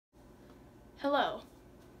Hello.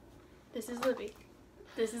 This is Libby.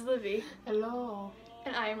 This is Libby. Hello.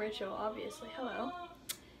 And I am Rachel, obviously. Hello.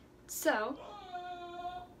 So.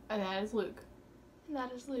 And that is Luke. And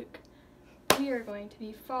that is Luke. We are going to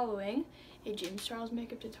be following a James Charles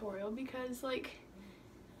makeup tutorial because, like,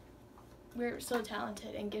 we're so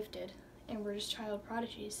talented and gifted, and we're just child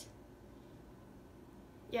prodigies.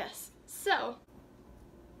 Yes. So.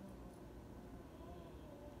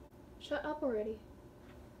 Shut up already.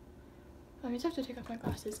 I just have to take off my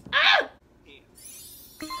glasses. Ah!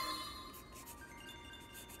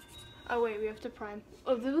 Oh wait, we have to prime.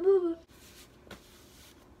 Oh, blah, blah, blah, blah.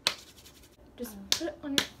 Just put it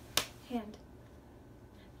on your hand.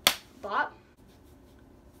 Bop.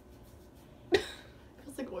 Feels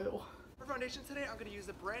like oil. For foundation today, I'm going to use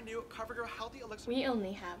the brand new CoverGirl Healthy Elixir. We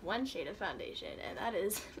only have one shade of foundation, and that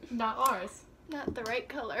is Not ours. not the right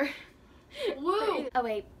color. Woo! Oh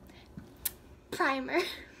wait. Primer.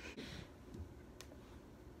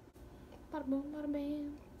 Bada boom, bada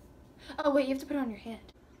bam. Oh wait, you have to put it on your hand.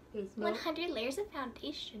 100 layers of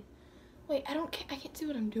foundation. Wait, I can't see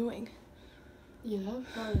what I'm doing. Yeah,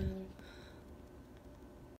 probably.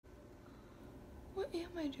 What am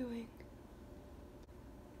I doing?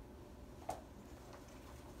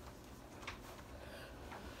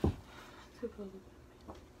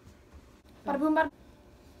 Bada boom, bada.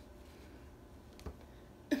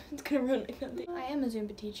 It's gonna ruin my foundation. I am a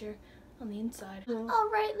Zumba teacher on the inside. Yeah. All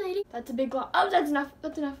right, lady. That's a big gloss. Oh, that's enough.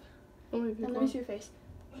 That's enough. Oh, And let me see your face.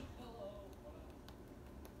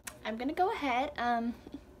 I'm gonna go ahead.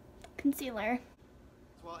 Concealer. As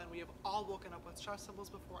well, and we have all woken up with stress symbols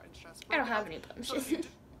before and stress. I don't have any blemishes. So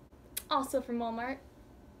Also from Walmart.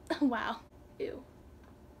 Wow. Ew.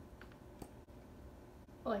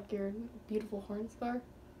 Like your beautiful horn scar.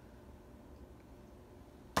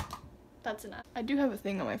 That's enough. I do have a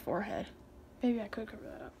thing on my forehead. Maybe I could cover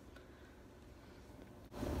that up.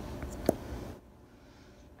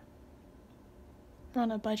 We're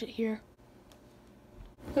on a budget here.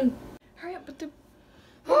 Hurry up with the...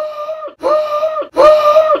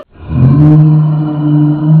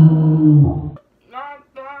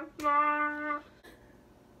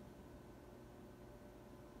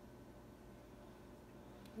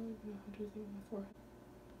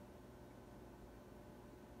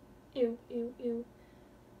 Ew, ew, ew.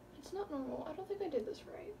 It's not normal. I don't think I did this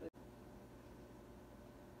right. But...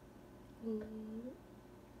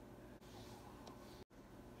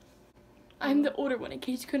 I'm the older one, in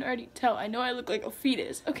case you couldn't already tell. I know I look like a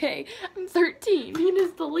fetus. Okay, I'm 13.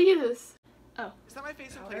 Venus deletus. Oh. is that my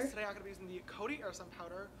face in place today? I'm going to be using the Coty or some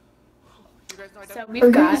powder. You guys know I So don't. we've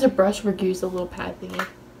We're gonna got use a brush. We're gonna use a little pad thingy.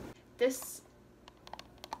 this,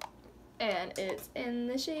 and it's in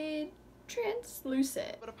the shade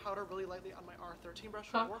Translucent. Put a powder really lightly on my R13 brush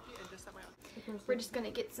Huh? for working and just set my We're just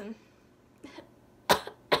gonna get some and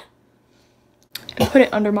put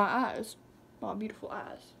it under my eyes. My beautiful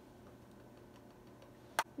eyes.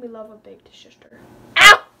 We love a big sister.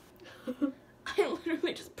 Ow! I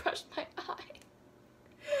literally just brushed my eye.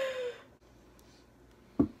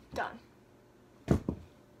 Done.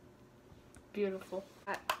 Beautiful.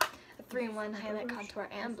 A 3-in-1 highlight, contour,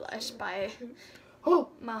 and blush by Oh!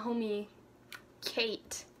 my homie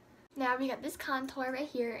Kate. Now we got this contour right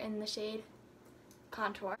here in the shade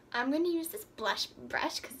Contour. I'm going to use this blush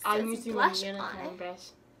brush because it I'm says using my blush on unicorn it. brush.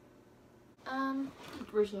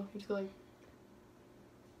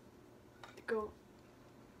 Go.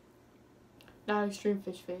 Not extreme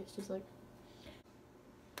fish face, just like.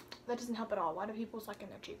 That doesn't help at all. Why do people suck in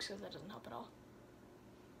their cheeks? Because that doesn't help at all.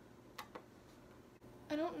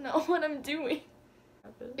 I don't know what I'm doing.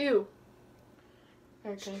 Ew.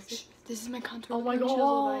 Alright, can I see? This is my contour. Oh my Look how god.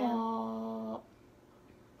 chiseled I am.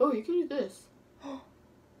 Oh, you can do this.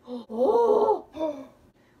 Oh!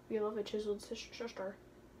 We love a chiseled sister.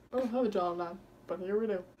 I don't have a jaw man, but here we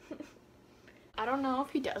do. I don't know if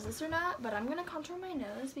he does this or not, but I'm gonna contour my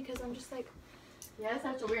nose because I'm just like, Yeah, that's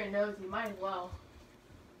such a weird nose. You might as well.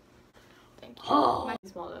 thank you. Oh! My-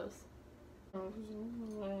 Small nose.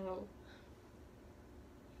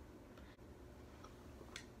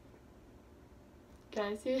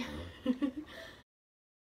 Can I see?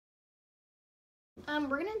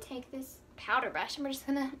 We're gonna take this powder brush and we're just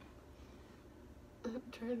gonna.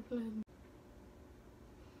 Try to blend.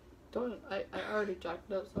 Don't. I already jacked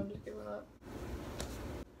it up, so I'm just giving up.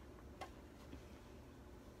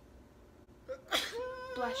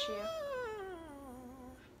 Bless you.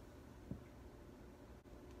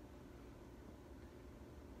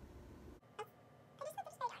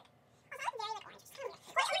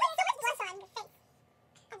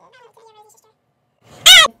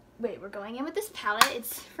 Wait, we're going in with this palette.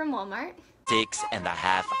 It's from Walmart.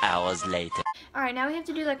 6.5 hours later. Alright, now we have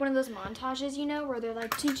to do like one of those montages, you know, where they're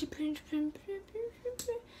like, so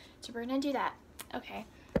we're gonna do that. Okay.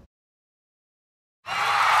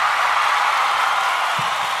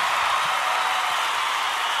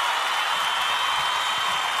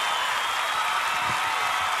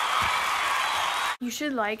 You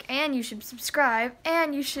should like, and you should subscribe,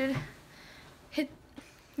 and you should hit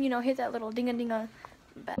that little dinga-dinga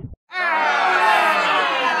bell.